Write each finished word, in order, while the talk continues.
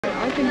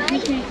Hey,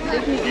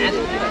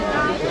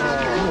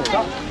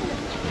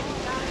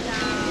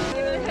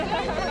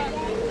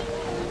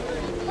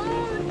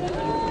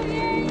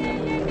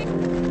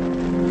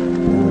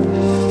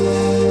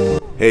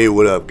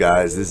 what up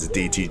guys, this is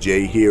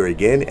DTJ here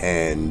again,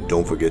 and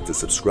don't forget to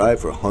subscribe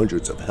for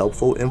hundreds of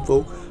helpful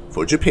info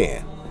for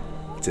Japan.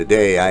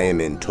 Today I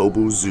am in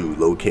Tobu Zoo,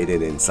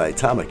 located in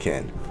Saitama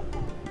Ken.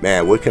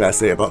 Man, what can I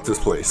say about this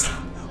place?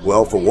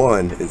 Well, for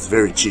one, it's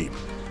very cheap.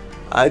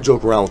 I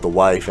joke around with the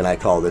wife and I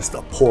call this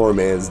the poor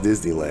man's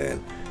Disneyland.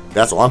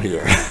 That's why I'm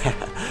here.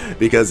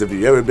 Because if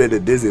you've ever been to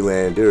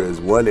Disneyland, there is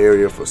one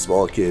area for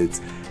small kids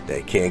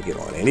that can't get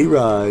on any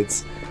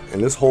rides,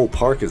 and this whole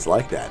park is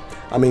like that.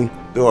 I mean,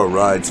 there are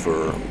rides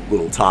for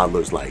little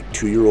toddlers like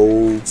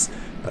 2-year-olds.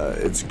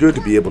 It's good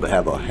to be able to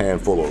have a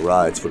handful of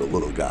rides for the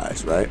little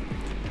guys, right?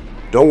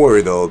 Don't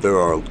worry though, there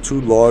are 2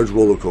 large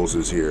roller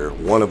coasters here.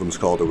 One of them is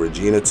called the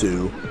Regina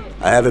 2.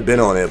 I haven't been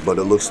on it, but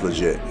it looks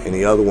legit. And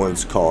the other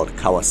one's called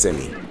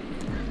Kawasemi.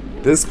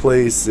 This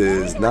place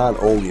is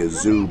not only a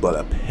zoo, but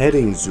a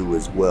petting zoo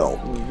as well.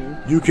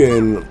 You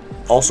can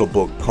also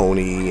book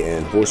pony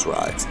and horse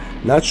rides.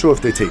 Not sure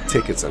if they take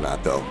tickets or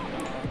not though.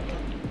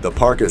 The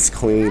park is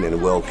clean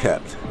and well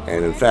kept,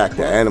 and in fact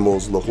the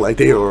animals look like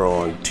they are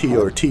on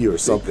TRT or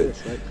something.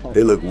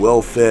 They look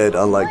well fed,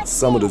 unlike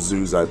some of the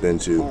zoos I've been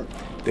to.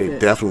 They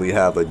definitely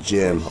have a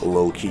gym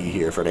low-key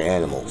here for the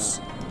animals.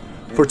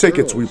 For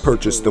tickets, we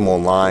purchased them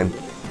online.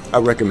 I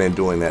recommend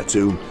doing that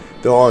too.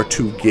 There are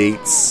 2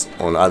 gates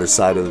on either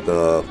side of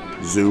the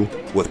zoo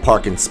with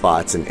parking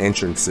spots and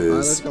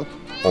entrances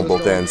on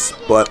both ends,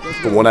 but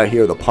from what I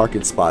hear, the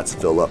parking spots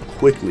fill up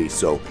quickly,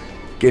 so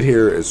get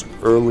here as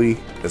early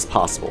as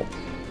possible.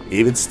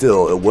 Even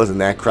still, it wasn't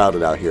that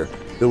crowded out here.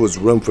 There was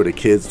room for the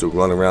kids to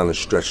run around and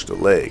stretch their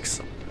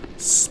legs.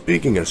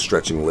 Speaking of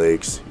stretching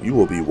legs, you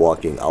will be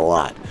walking a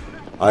lot.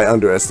 I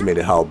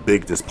underestimated how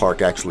big this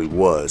park actually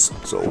was,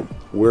 so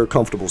wear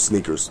comfortable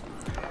sneakers.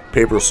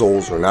 Paper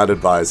soles are not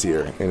advised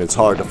here, and it's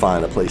hard to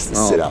find a place to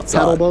sit outside.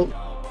 Paddle boat?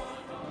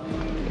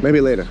 Maybe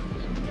later.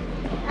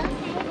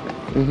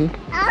 Okay.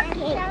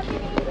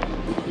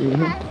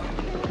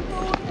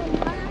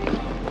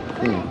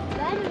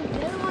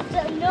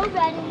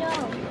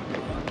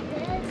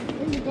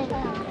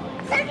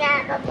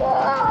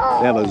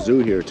 They have a zoo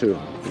here too.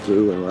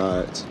 Zoo and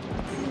rides.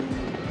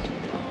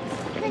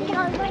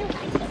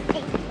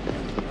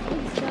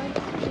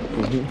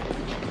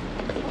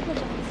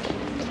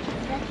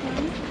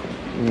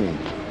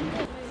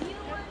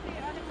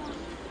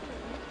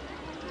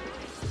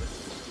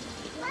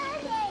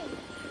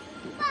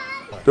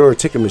 There are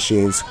ticket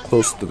machines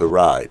close to the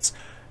rides.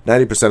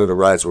 90% of the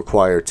rides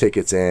require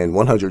tickets, and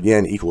 100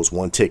 yen equals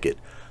 1 ticket.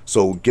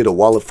 So get a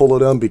wallet full of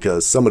them,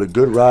 because some of the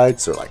good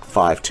rides are like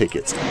 5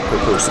 tickets per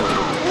person.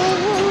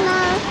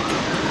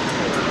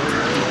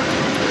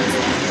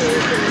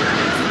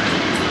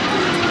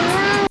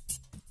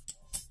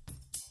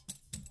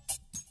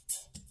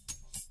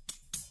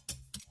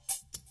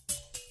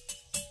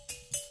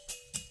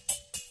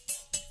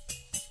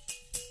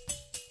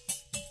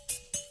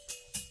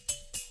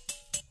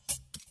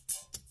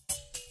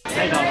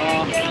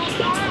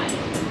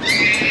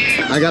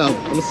 I'm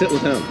gonna sit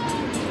with him.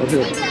 Up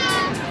here.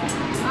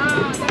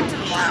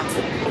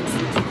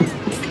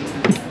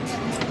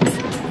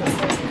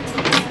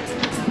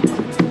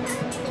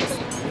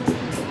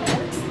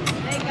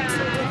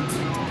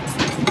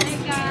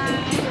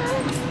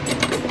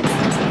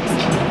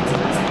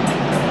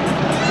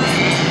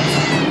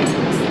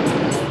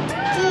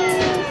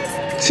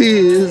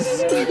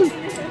 Cheese.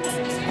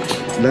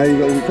 Now you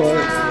gonna be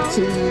quiet?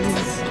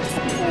 Cheese.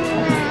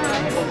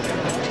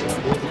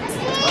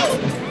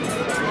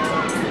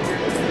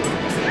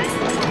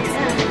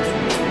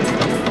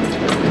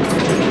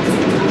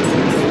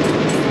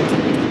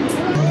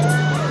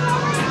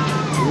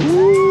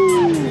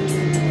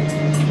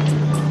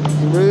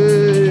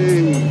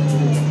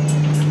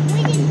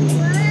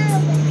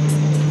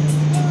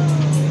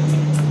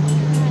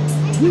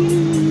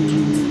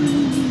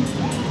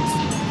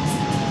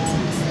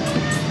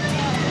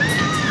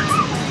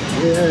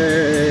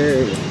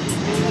 Yay!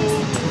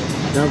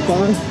 Have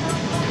fun?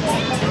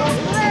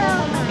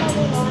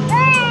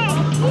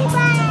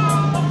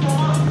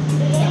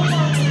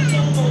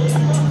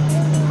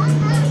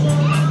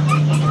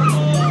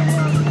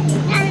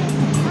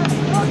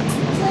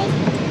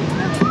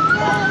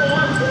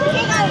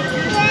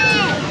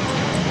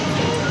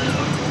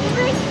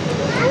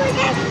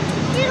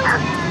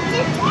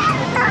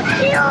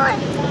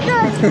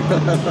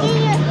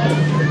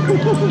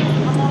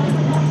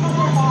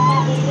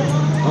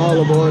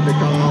 All aboard the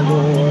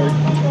convoy.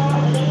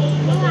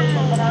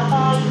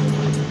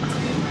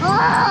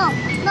 Oh,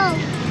 no,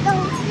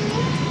 don't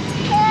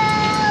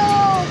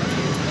help.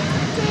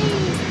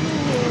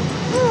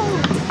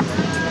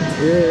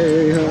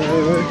 Yay, hi.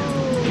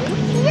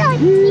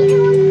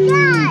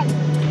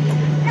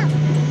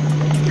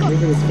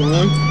 Think it was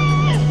fun?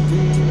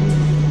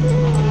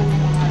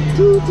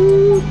 Toot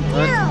toot.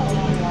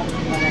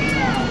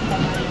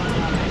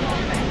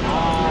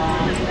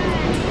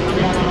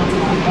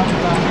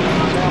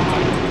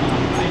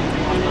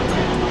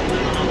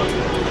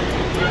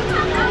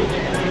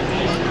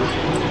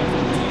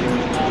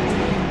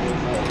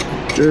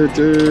 Wait,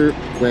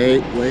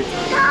 wait.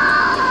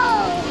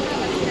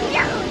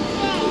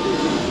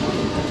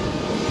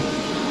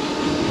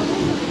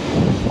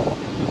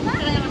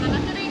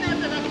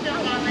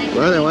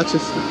 Brother, watch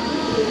this.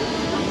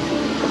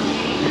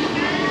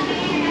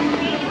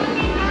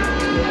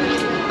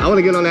 I want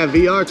to get on that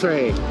VR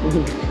train.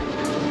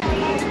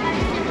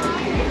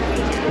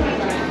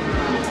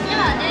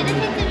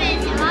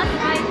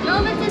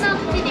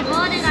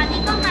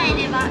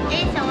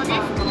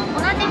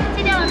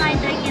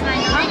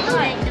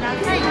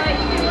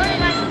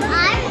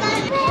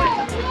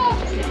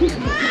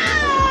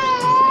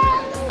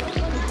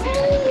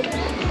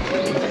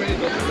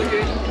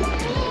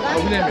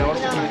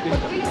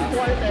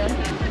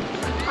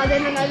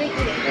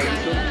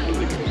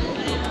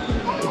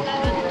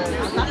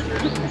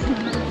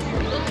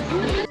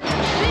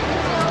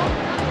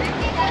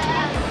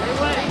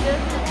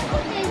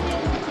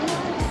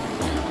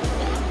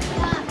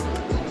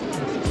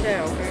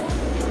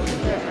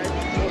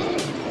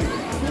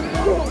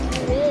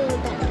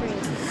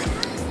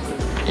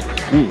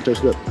 嗯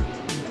，tastes good.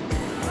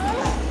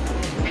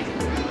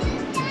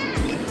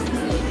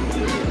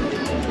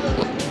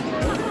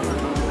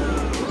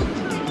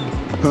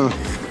 Huh.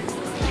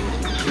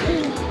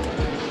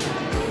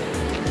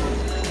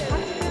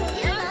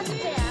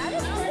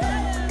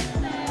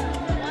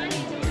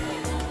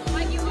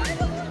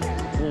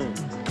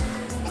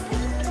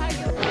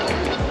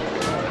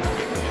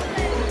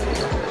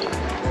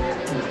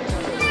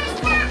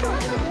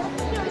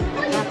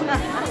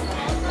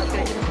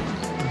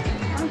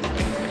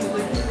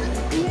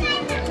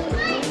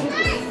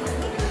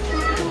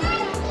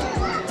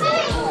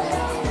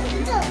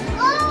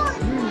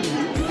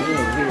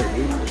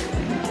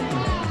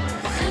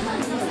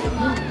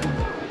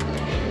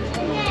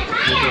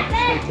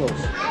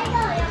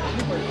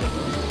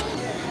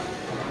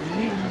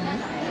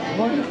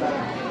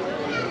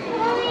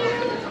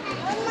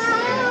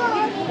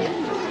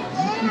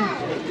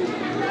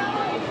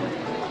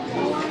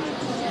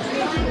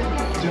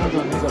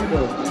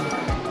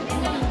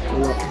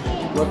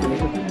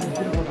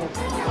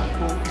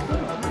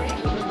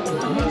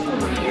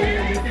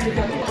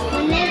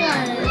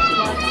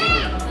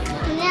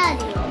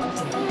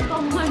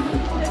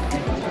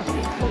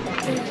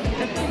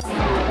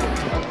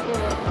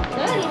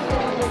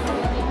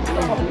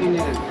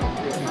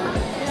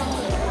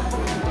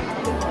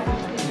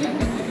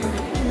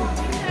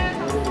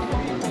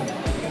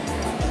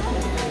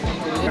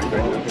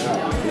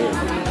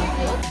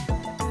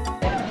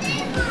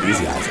 These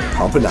guys are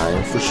pumping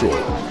iron for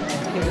sure.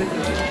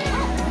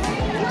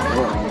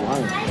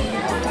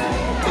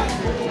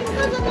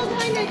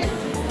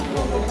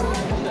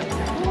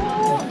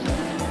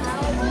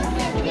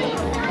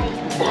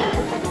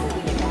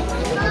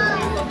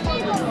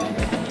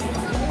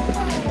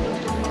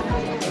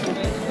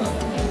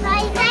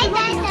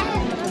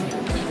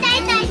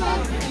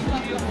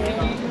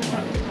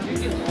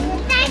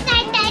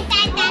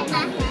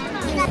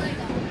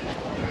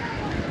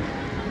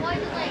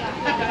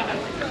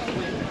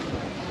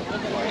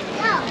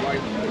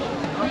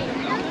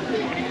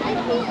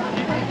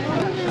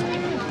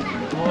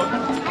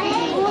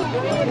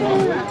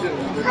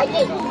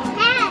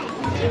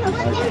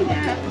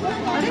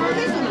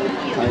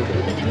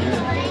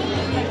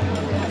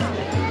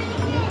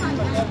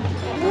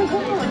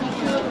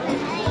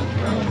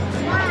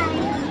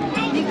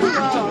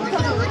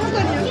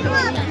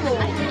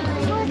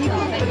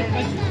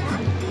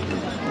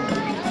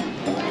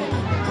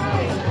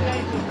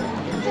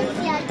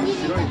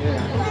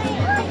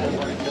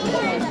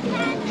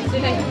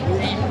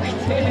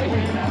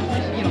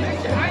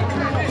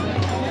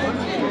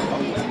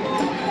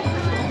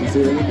 You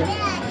see anything?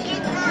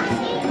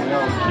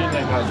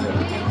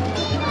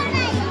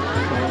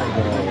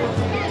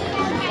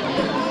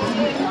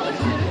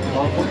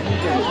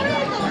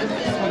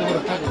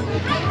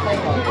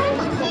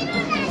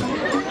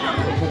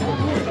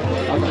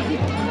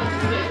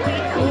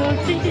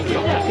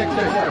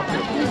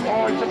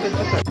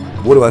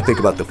 What do I think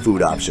about the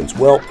food options?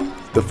 Well,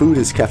 the food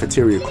is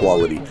cafeteria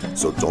quality,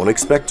 so don't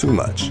expect too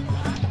much.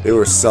 They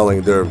were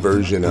selling their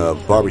version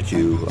of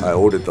barbecue. I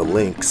ordered the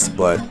links,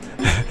 but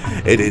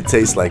it didn't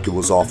taste like it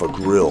was off a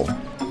grill.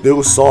 It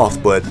was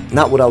soft, but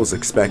not what I was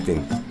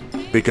expecting,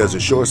 because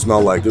it sure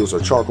smelled like there was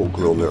a charcoal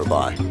grill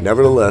nearby.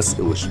 Nevertheless,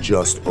 it was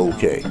just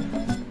okay.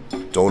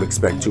 Don't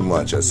expect too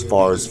much. As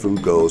far as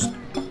food goes,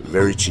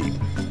 very cheap.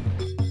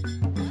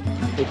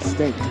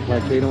 Extinct,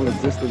 like they don't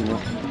exist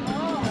anymore.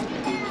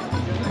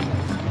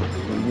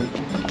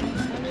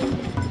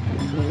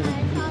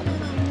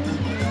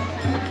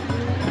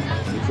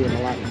 You see them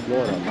a lot in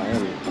Florida,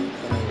 Miami.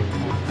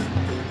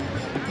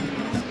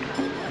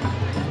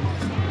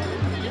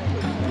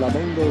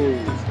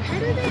 Flamingos.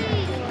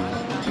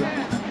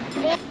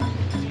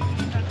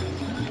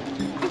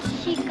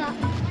 Shika.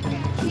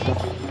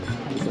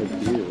 It's like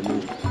deer.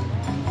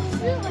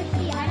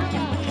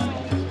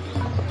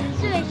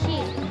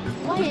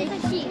 What is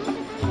she?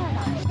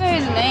 What is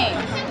his name?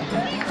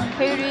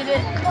 Can you read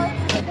it?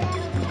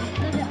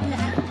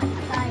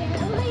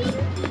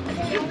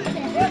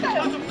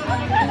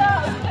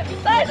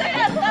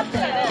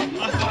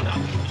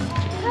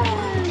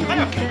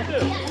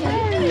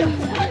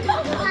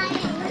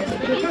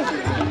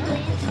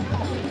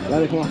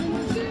 Riley, come on.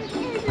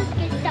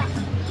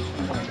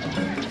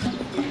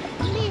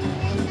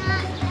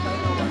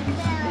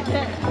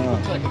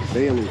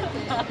 Bailey.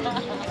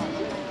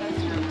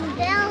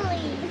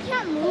 Belly. It's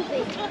not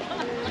moving.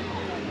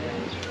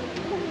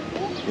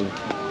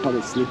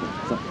 Probably sleeping.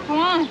 So, Come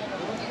on.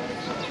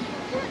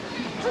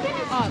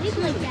 How can it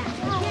sleep like that?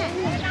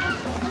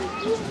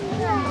 It's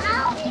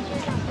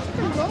a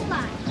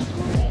robot.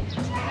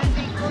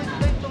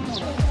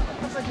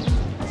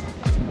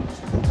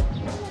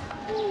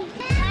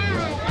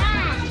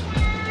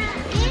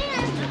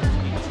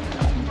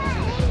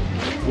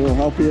 we'll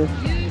help you.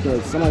 So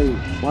somebody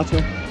watch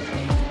her.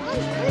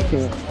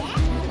 Okay.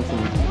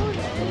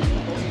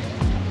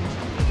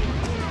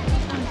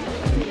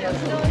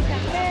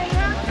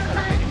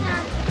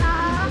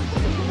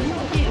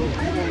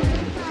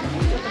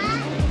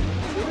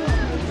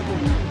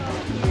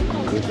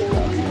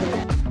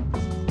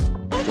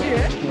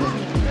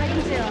 Ah,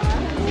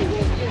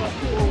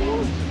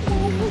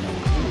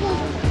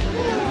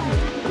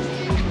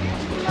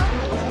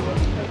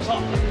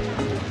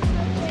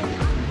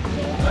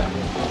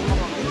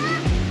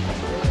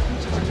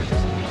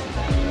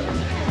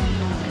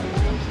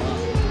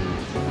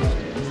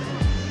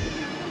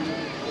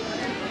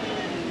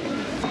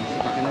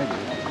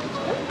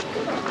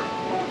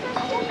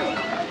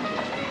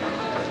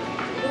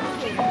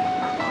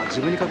 自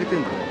分にかけて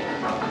んだ。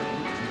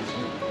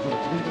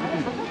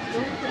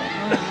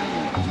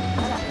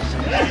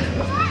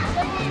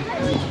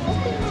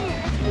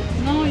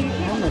No, you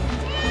can't.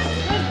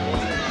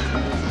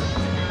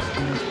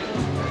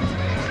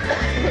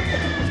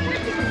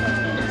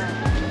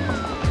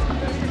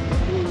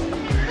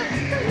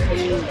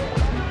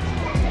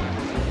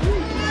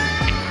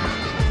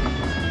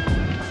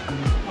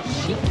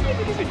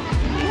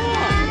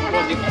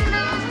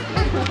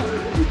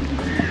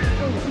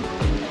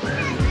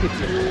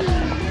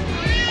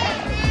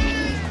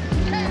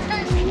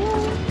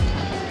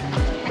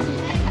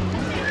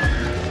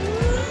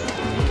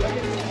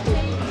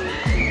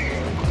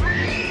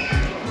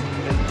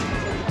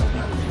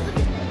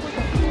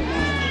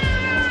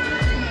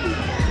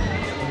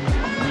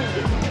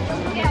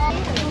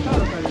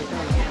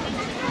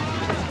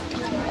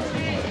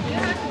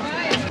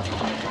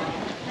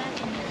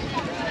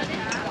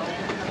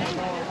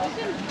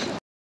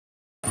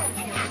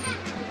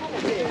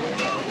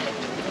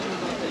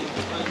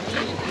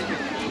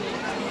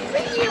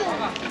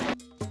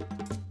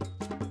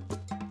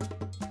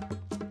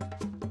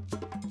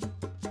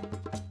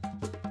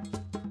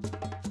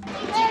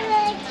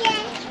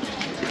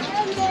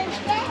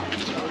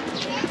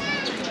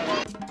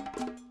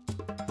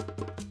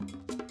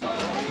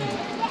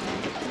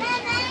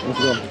 Let's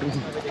go.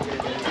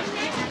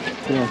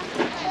 Come on.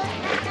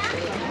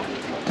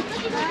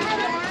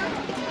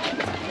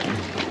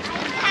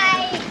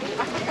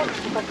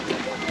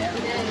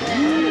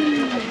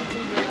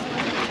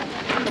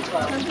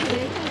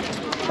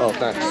 Oh,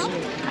 thanks.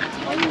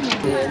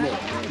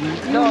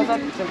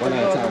 One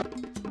at a time.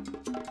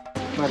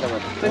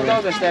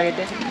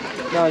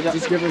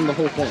 Just give him the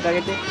whole thing.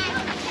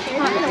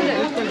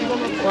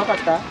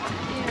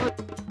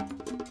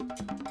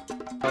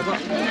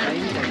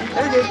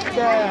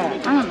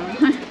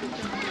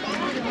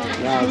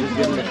 Yeah, just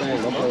give him the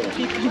thing. Don't hold it.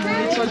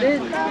 So I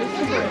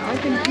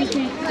think they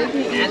can eat it.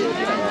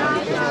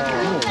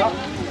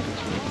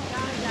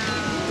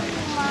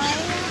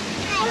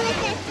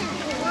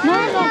 No,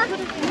 no.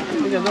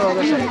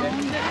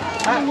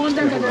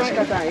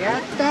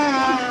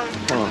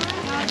 Come on.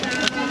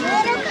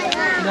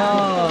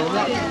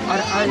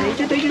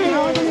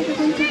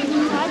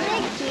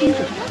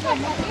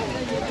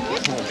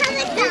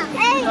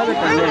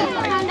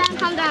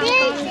 Calm down.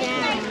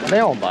 They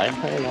don't bite.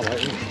 They don't bite.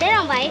 They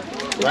don't bite.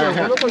 Right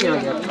here. Do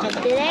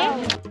they?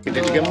 Did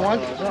you give him one?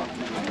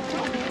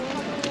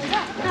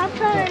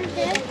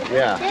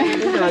 Yeah.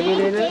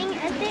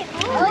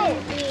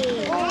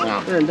 No.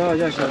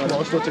 Come on,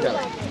 let's do it together.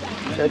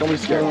 Okay, don't be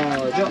scared.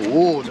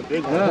 Oh, it's a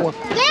big one.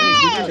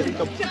 Yeah.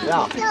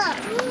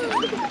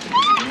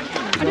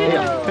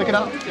 Yeah. Pick it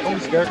up. Don't be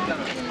scared.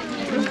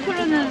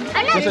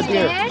 Just a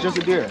deer. Just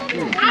a deer.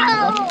 Yeah.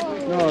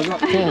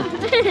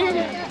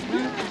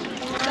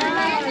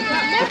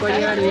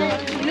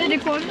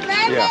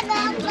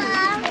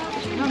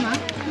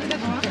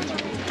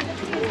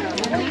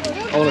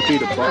 I want to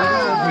feed the frog.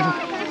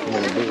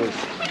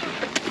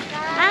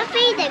 I'll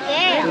feed the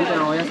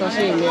girl.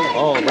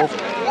 Oh,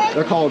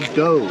 they're called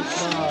does.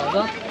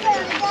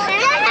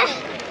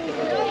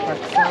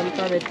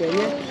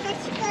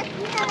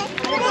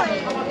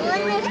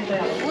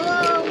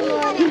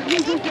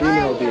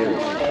 Female deer.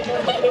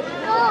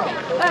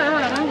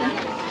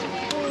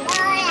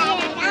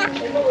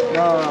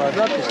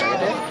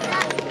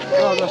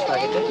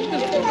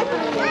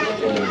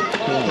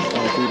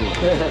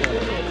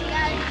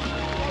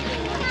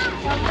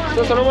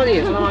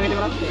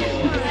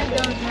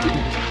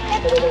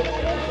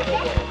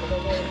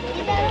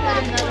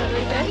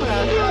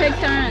 Take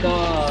turn.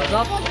 No,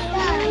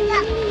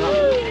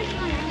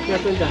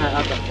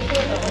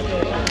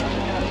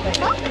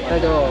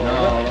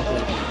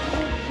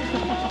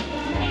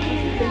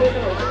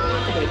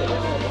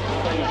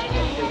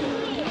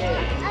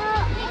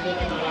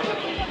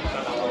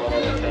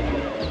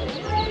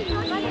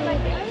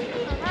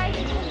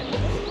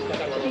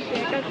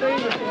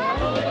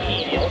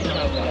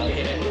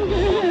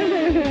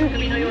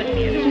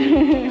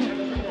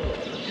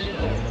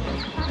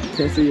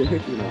 潜水有壁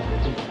の。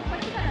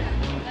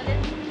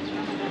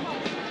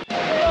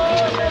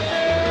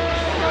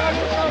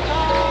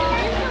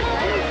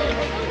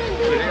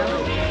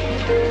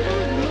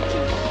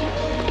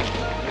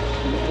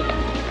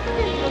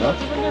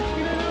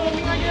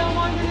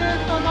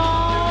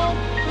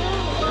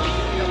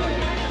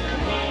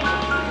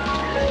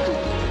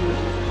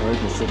Or you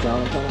can sit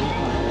down and kind of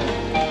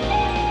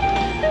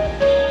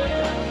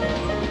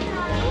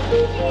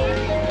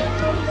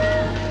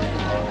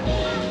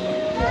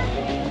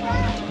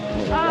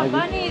Ah,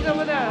 bunny is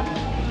over there.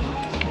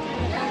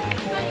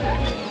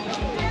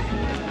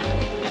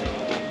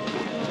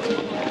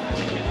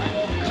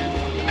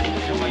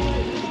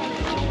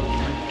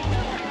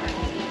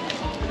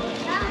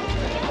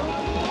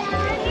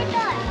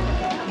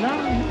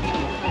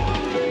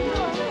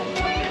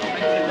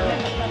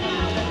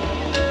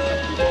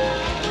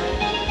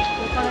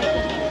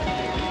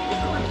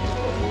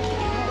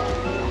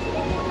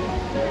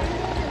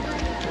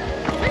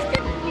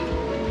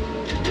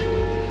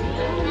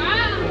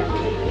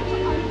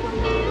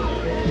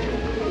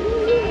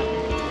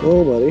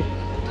 Oh, buddy.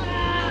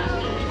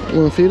 You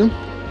want to feed him?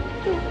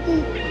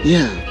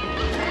 Yeah.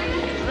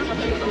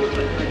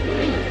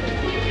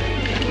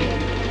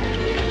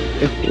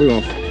 Yeah, we're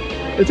off.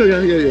 It's okay,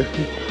 I get you.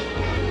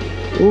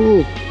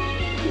 Oh.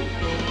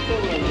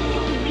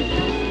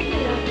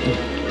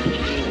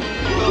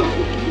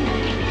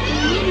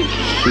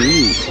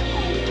 Sheep.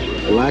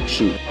 Black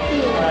sheep.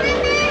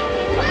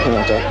 Come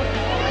on, Jack.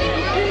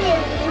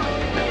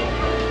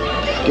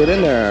 Get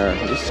in there.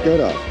 Just skirt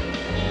off.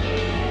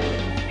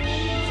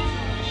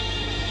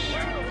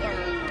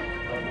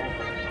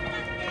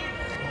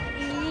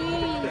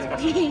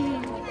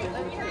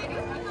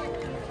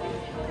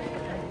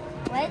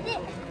 What is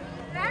it?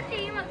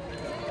 Nothing.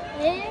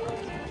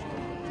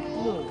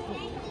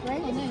 Why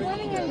is it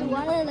swimming in the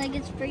water like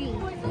it's free?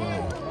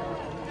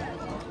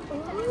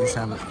 This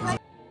time.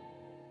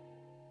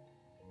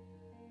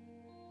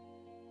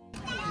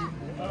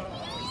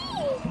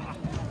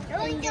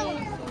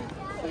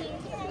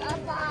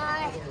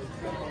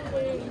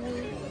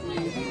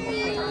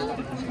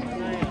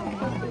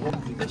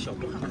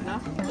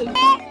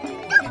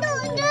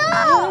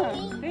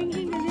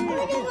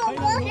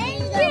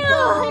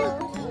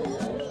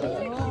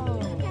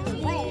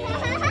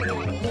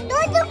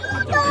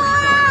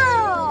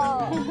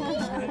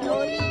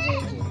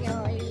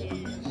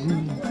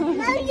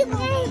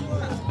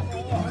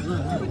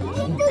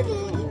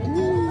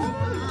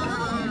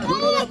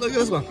 Look at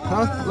this one,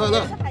 huh? Look,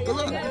 look,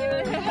 look.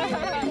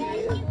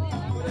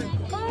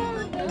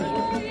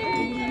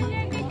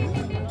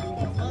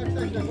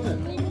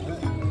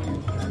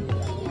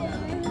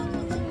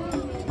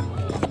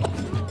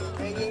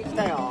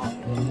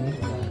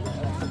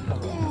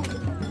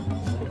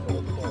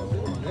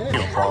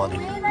 Quality.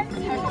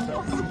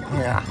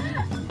 Yeah.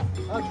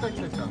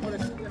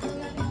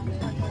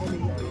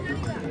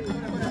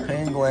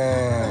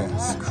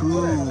 Penguins,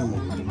 cool.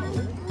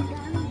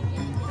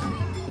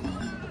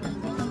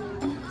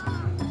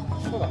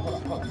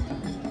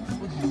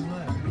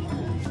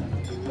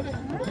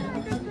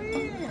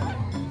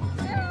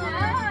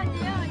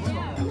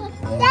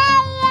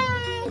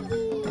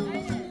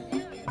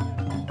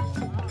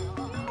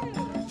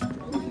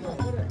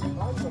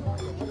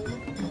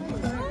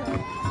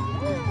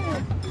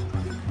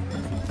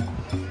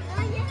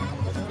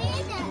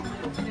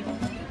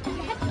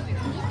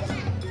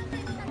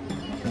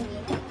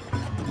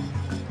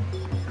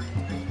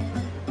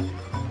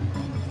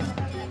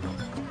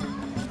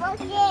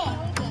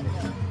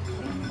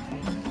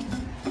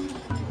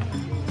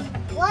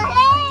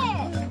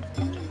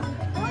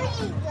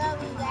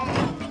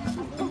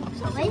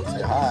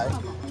 Say hi.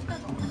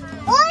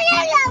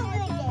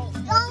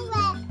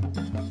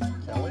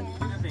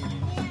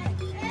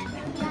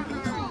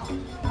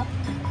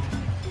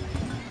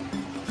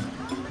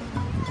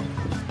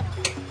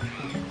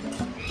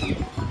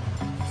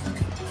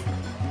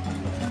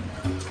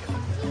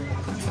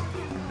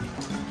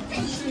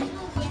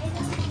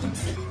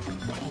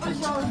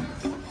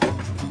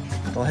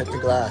 Don't hit the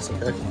glass,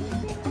 okay?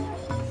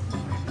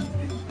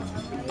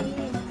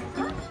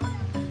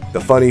 The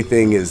funny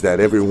thing is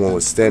that everyone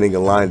was standing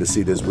in line to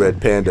see this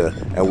red panda,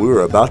 and we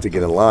were about to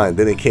get in line.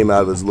 Then it came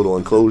out of his little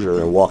enclosure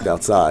and walked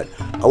outside.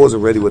 I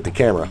wasn't ready with the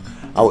camera.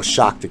 I was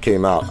shocked it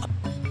came out.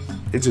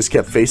 It just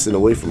kept facing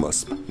away from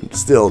us.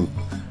 Still,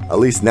 at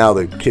least now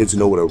the kids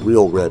know what a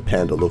real red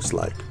panda looks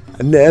like.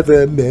 I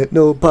never met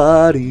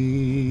nobody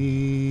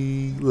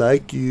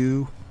like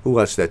you. Who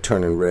watched that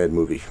Turning Red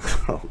movie?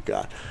 Oh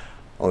God,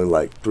 only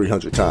like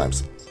 300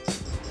 times.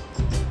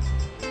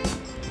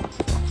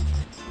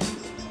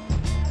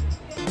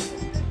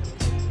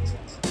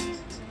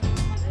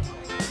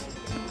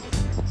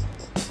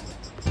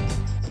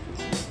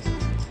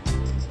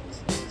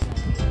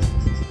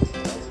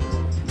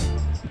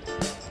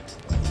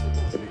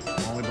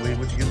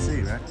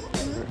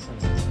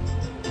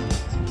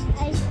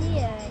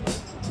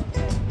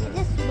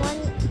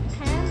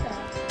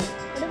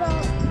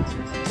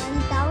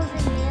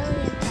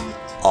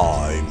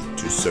 I'm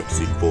too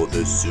sexy for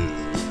the zoo,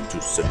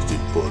 too sexy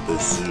for the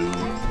zoo.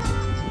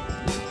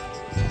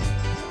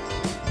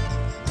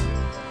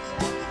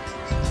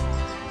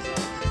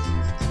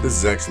 This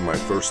is actually my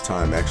first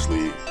time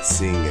actually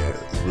seeing a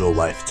real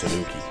life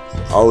tanuki.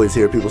 I always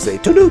hear people say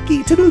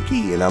tanuki,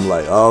 tanuki, and I'm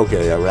like, oh,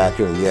 okay, a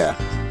raccoon, yeah,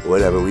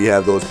 whatever. We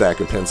have those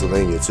back in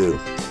Pennsylvania too.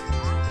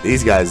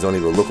 These guys don't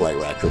even look like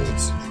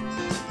raccoons.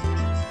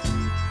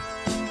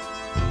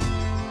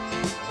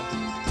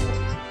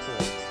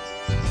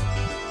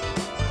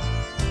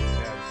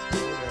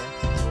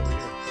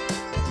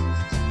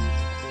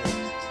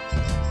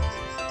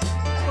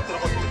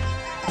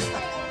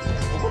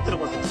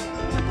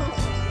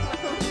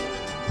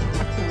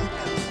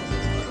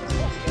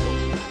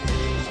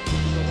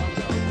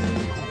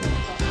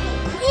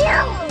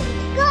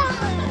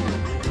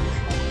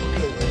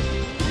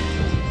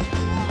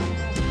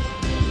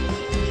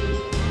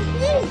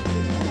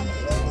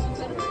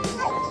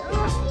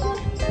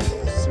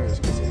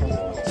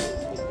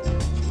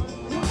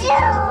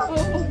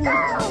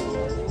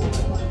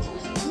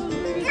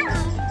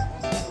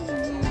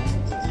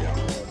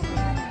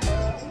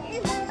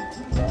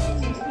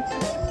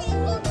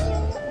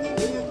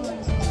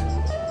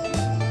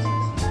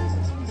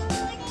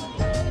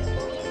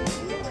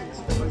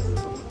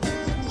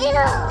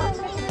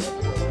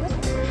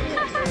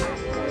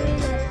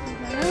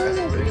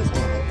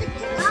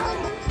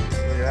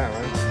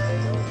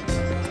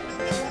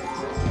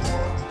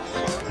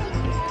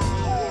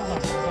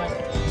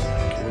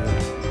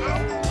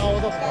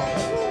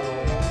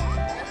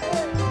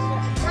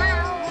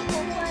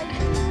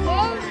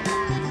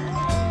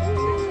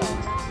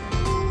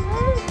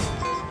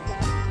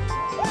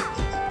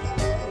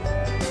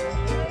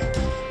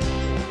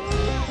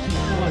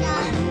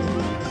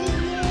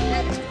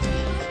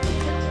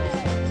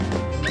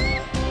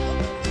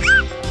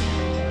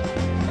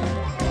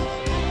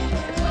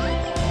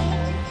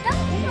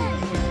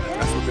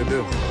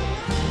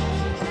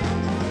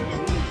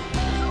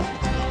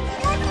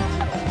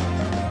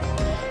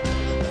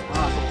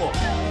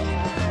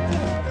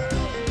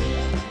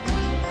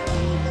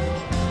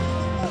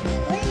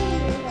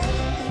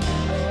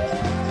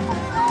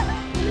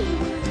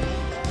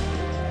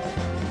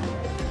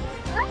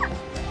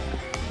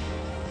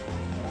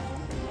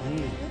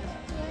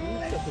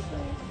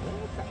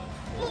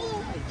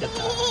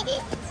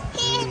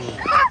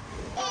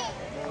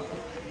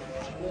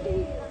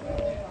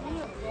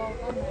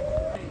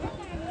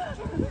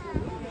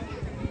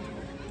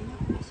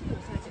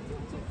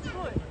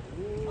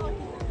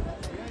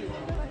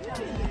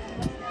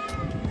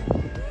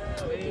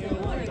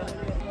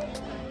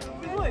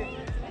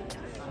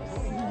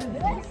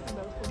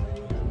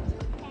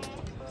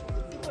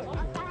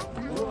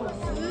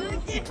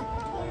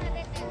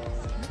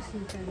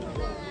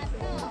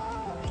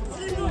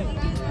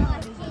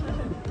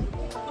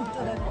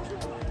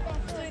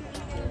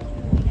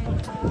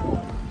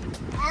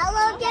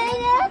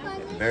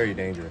 Very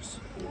dangerous.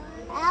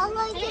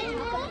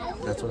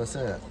 That's what I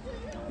said.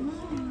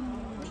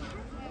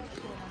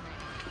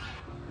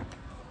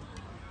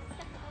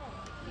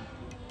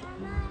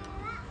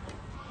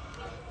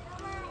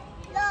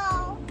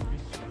 No.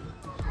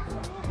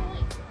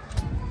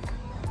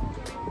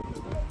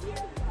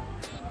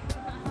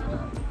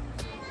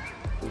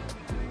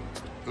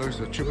 There's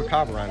a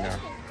chupacabra right now.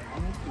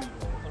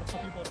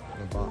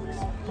 In a box.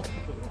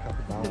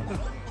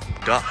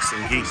 Ducks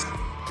and geese.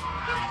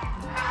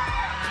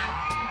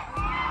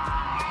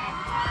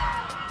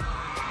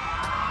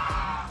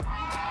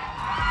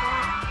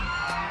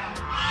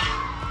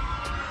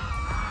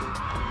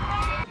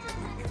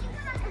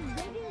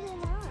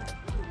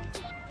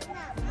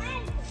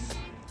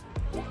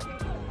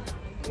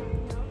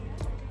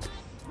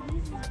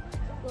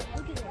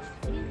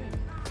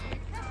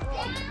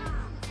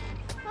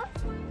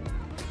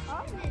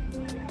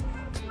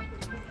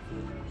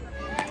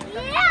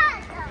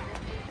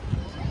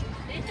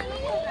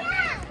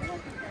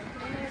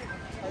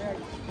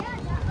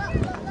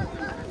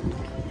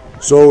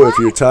 So if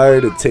you're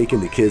tired of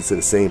taking the kids to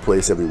the same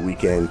place every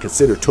weekend,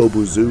 consider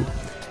Tobu Zoo.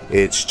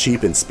 It's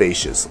cheap and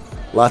spacious.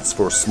 Lots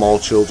for small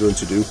children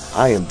to do.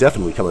 I am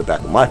definitely coming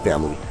back with my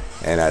family,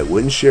 and I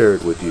wouldn't share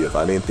it with you if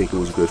I didn't think it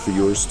was good for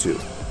yours too.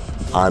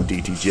 I'm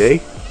DTJ.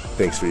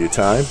 Thanks for your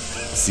time.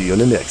 See you on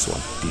the next one.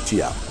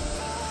 DT out.